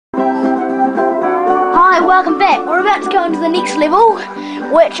welcome back. We're about to go into the next level,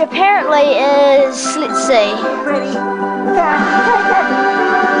 which apparently is, let's see, Pretty.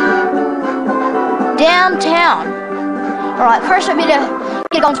 downtown. Alright, first I better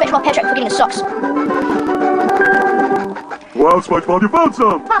get going to SpongeBob Patrick for getting his socks. Wow, SpongeBob, you found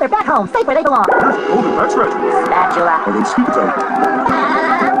some! Now they're back home, safe where they belong. There's golden back scratchers. Spatula. Are those sweet potato?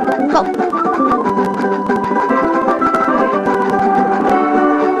 Cool.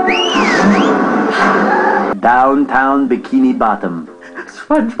 Downtown Bikini Bottom.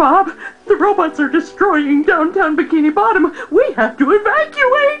 SpongeBob, the robots are destroying downtown Bikini Bottom. We have to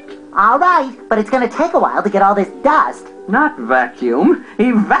evacuate. All right, but it's gonna take a while to get all this dust. Not vacuum,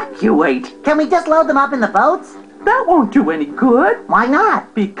 evacuate. Can we just load them up in the boats? That won't do any good. Why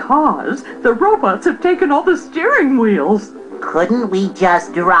not? Because the robots have taken all the steering wheels. Couldn't we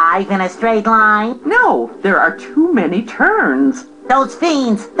just drive in a straight line? No, there are too many turns. Those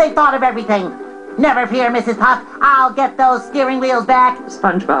fiends, they thought of everything. Never fear, Mrs. Puff. I'll get those steering wheels back.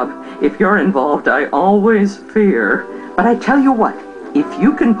 SpongeBob, if you're involved, I always fear. But I tell you what, if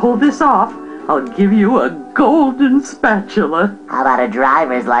you can pull this off, I'll give you a golden spatula. How about a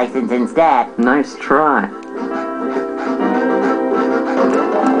driver's license instead? Nice try.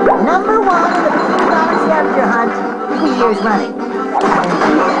 Number one in the Bikini Bottom scavenger hunt, 2 years running.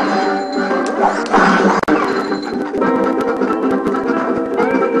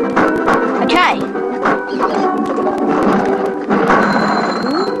 Okay.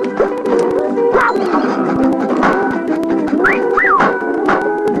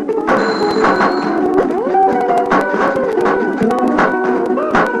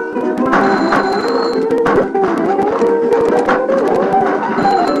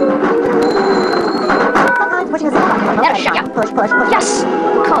 That'll shut you. Push, push, push. Yes!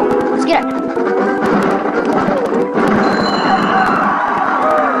 Cool. Let's get it.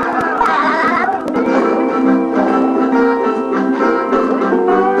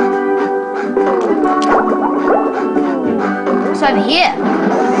 It's over here.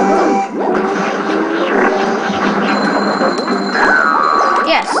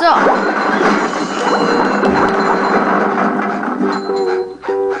 Yeah, so.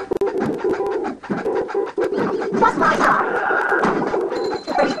 What's my side?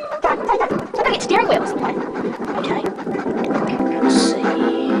 I get steering wheels. Okay. Let's see.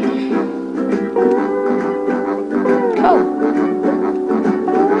 Cool.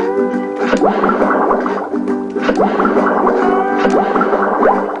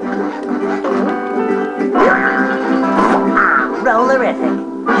 Rollerific.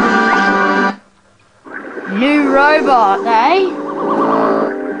 New robot, eh?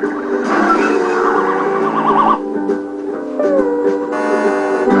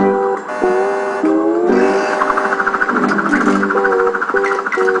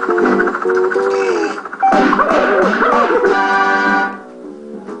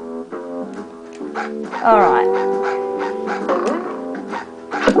 Alright.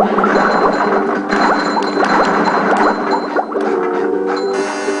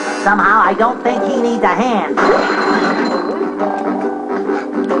 Somehow I don't think he needs a hand.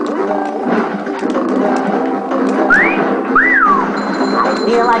 I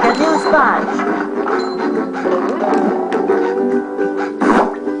feel like a new sponge.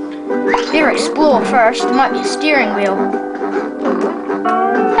 Better explore first. There might be a steering wheel.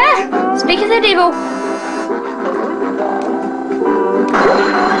 Ah! Speak of the devil.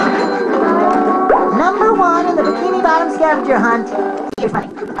 Number one in the Bikini Bottom scavenger hunt. Here's money.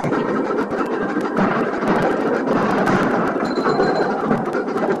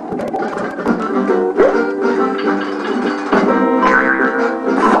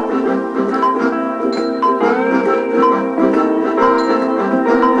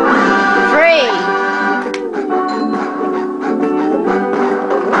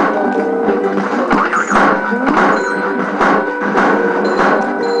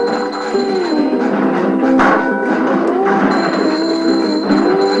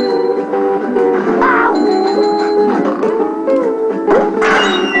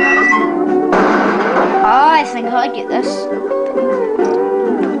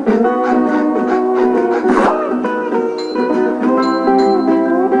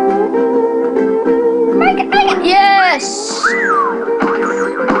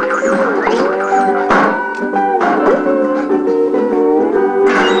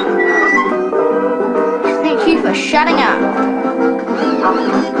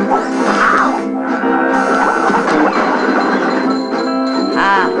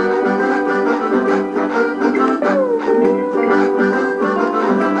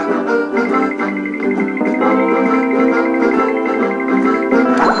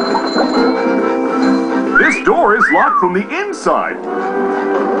 door is locked from the inside.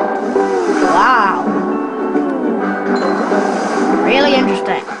 Wow. Really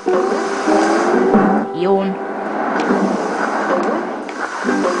interesting. Yawn.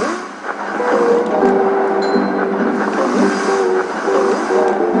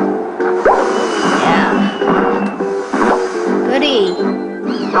 Yeah. Goody.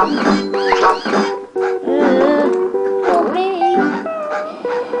 Help me.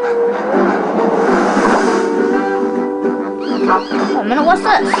 Wait a minute, what's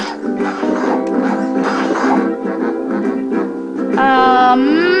this?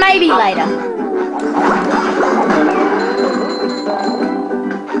 Maybe later.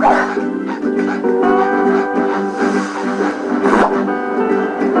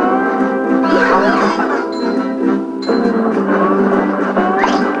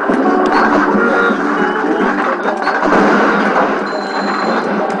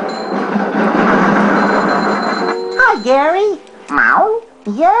 Hi, Gary. Meow.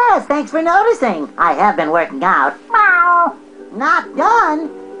 Yes, thanks for noticing. I have been working out. Meow. Not done?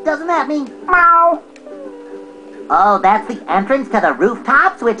 Doesn't that mean meow? Oh, that's the entrance to the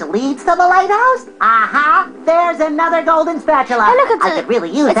rooftops, which leads to the lighthouse? Aha! There's another golden spatula. Hey, look, I could really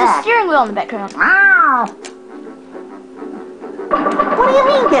use it's that. a steering wheel in the background. Meow. What do you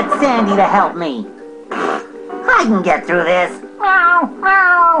mean, get Sandy to help me? I can get through this. Meow,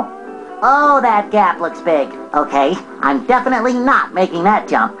 meow. Oh, that gap looks big. Okay, I'm definitely not making that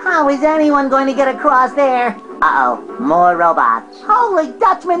jump. How is anyone going to get across there? Uh-oh, more robots. Holy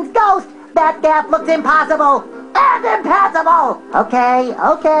Dutchman's ghost! That gap looks impossible and impassable! Okay,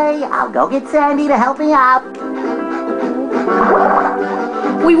 I'll go get Sandy to help me out.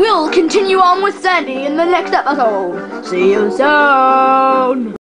 We will continue on with Sandy in the next episode. See you soon.